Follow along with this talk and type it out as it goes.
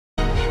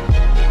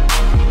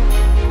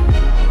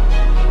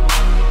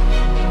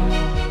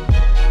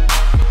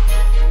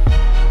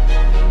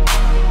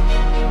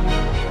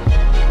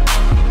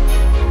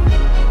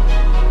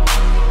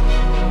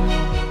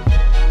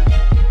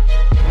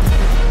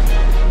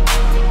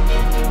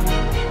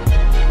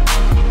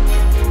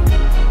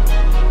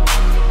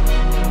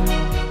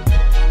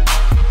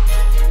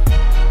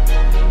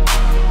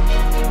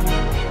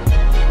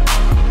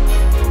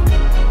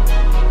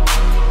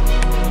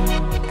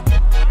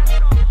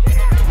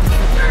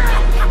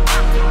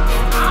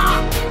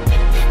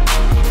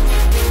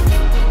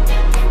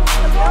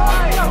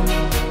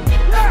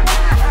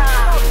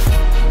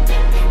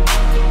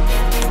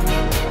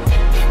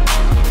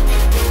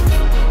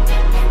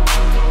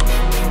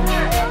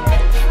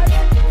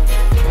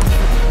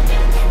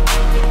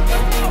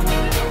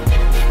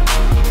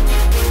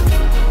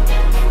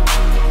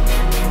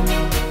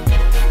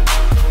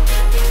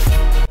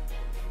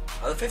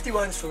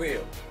51's for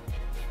real?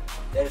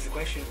 That is the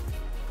question.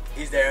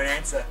 Is there an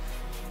answer?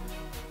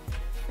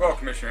 Well,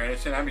 Commissioner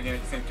Anderson, I'm beginning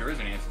to think there is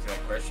an answer to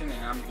that question,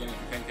 and I'm beginning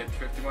to think that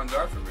the 51's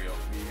are for real.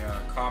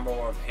 The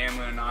combo of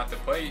Hamelin and Off the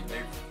plate,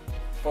 they've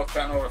both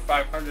gotten over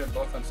 500,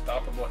 both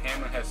unstoppable.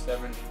 Hamelin has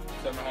seven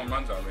home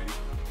runs already.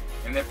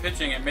 And their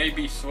pitching, it may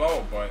be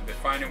slow, but they're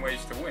finding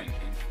ways to win.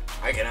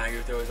 I can argue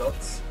with the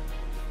results.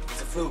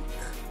 It's a fluke.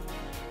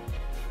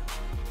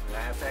 And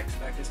I have facts to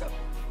back this up.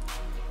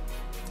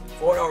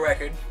 4-0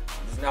 record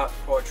does not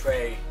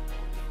portray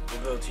the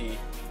ability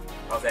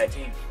of that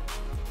team.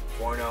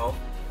 4-0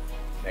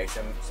 makes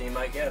them seem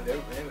like, yeah, they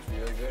was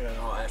really good in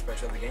all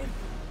aspects of the game,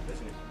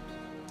 doesn't it?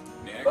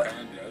 Yeah, but it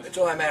kind of does. it's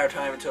only a matter of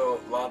time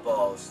until lob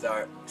balls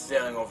start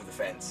sailing over the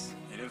fence.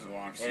 It is a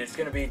long season. And it's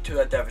going to be to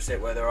that deficit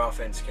where their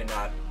offense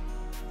cannot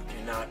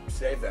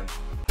save them.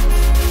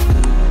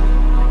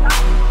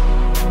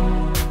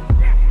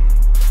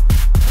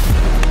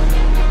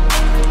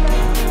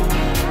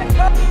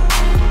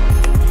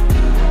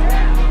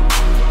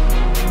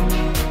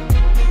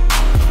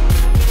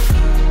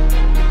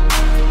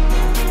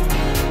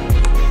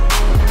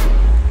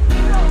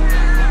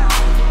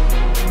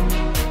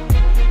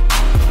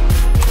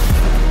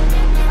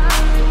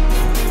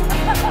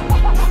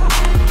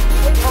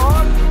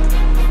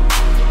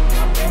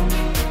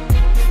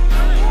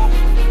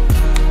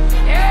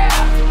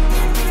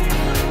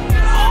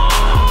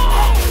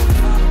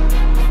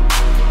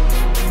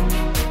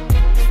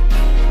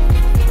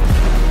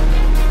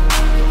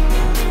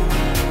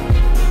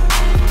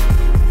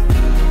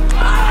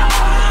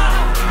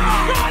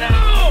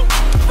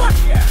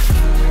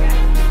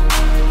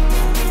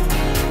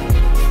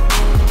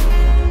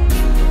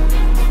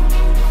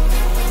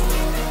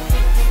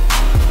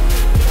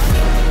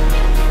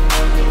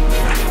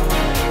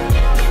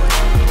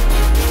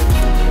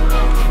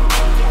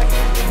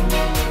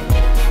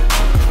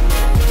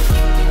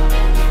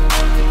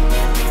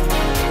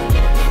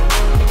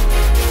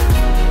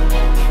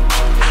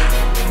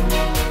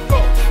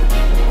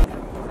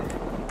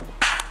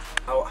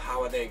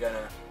 How are they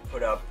gonna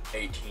put up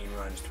 18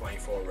 runs,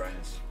 24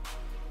 runs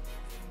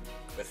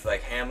with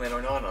like Hamelin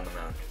or not on the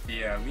mound?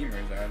 The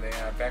Lemurs, are they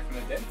back from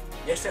the dead?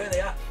 Yes, sir, they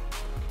are.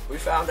 We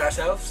found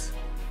ourselves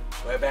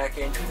way back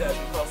in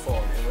 2012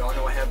 form, and we all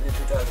know what happened in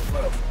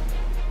 2012.